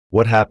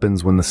What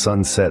happens when the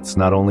sun sets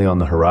not only on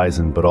the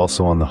horizon but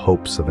also on the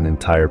hopes of an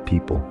entire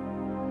people?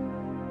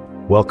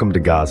 Welcome to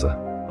Gaza,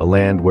 a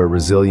land where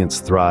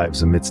resilience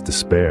thrives amidst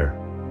despair,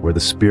 where the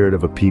spirit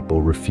of a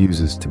people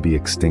refuses to be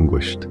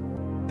extinguished.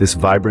 This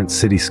vibrant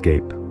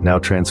cityscape, now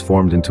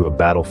transformed into a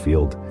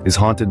battlefield, is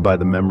haunted by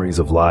the memories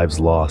of lives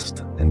lost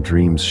and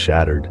dreams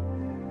shattered.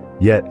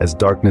 Yet, as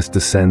darkness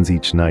descends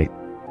each night,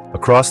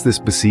 across this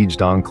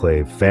besieged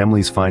enclave,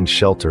 families find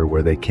shelter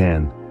where they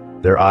can,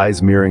 their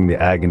eyes mirroring the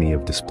agony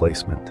of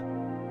displacement.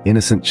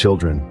 Innocent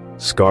children,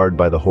 scarred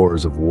by the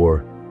horrors of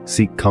war,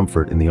 seek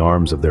comfort in the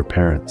arms of their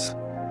parents.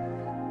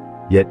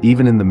 Yet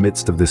even in the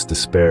midst of this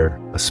despair,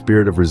 a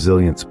spirit of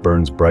resilience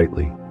burns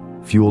brightly,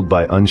 fueled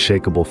by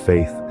unshakable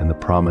faith and the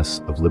promise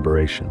of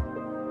liberation.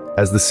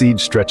 As the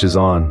siege stretches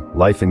on,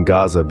 life in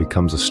Gaza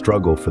becomes a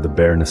struggle for the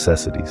bare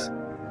necessities.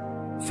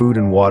 Food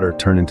and water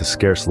turn into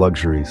scarce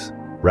luxuries,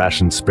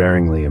 rationed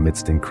sparingly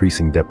amidst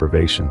increasing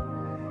deprivation.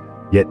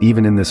 Yet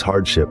even in this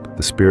hardship,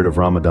 the spirit of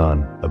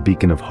Ramadan, a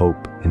beacon of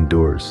hope,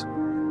 endures.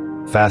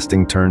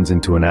 Fasting turns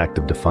into an act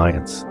of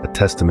defiance, a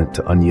testament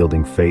to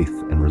unyielding faith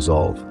and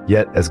resolve.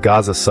 Yet, as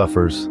Gaza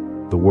suffers,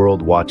 the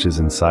world watches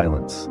in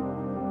silence.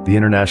 The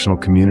international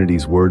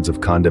community's words of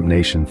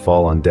condemnation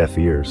fall on deaf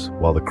ears,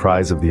 while the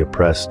cries of the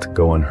oppressed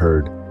go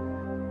unheard.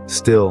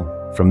 Still,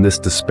 from this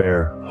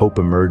despair, hope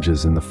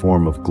emerges in the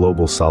form of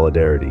global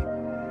solidarity.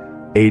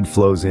 Aid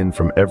flows in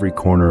from every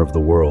corner of the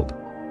world,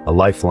 a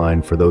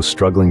lifeline for those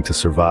struggling to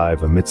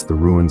survive amidst the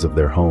ruins of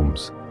their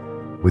homes.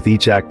 With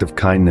each act of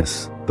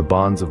kindness, the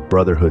bonds of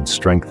brotherhood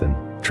strengthen,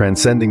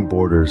 transcending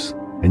borders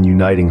and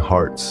uniting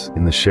hearts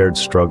in the shared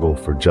struggle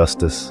for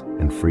justice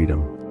and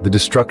freedom. The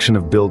destruction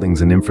of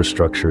buildings and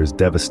infrastructure is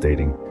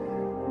devastating,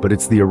 but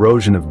it's the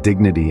erosion of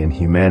dignity and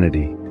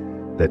humanity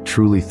that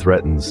truly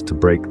threatens to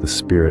break the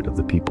spirit of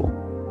the people.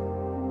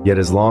 Yet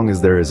as long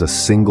as there is a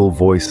single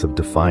voice of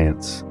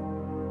defiance,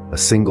 a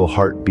single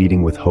heart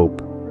beating with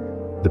hope,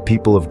 the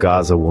people of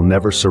Gaza will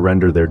never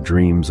surrender their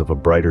dreams of a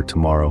brighter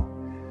tomorrow.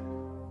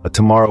 A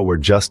tomorrow where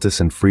justice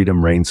and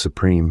freedom reign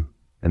supreme,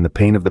 and the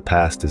pain of the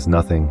past is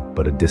nothing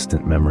but a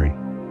distant memory.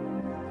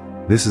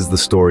 This is the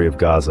story of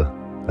Gaza,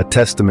 a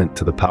testament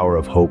to the power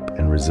of hope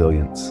and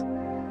resilience.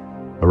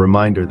 A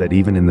reminder that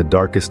even in the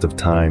darkest of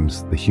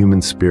times, the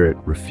human spirit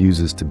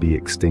refuses to be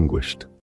extinguished.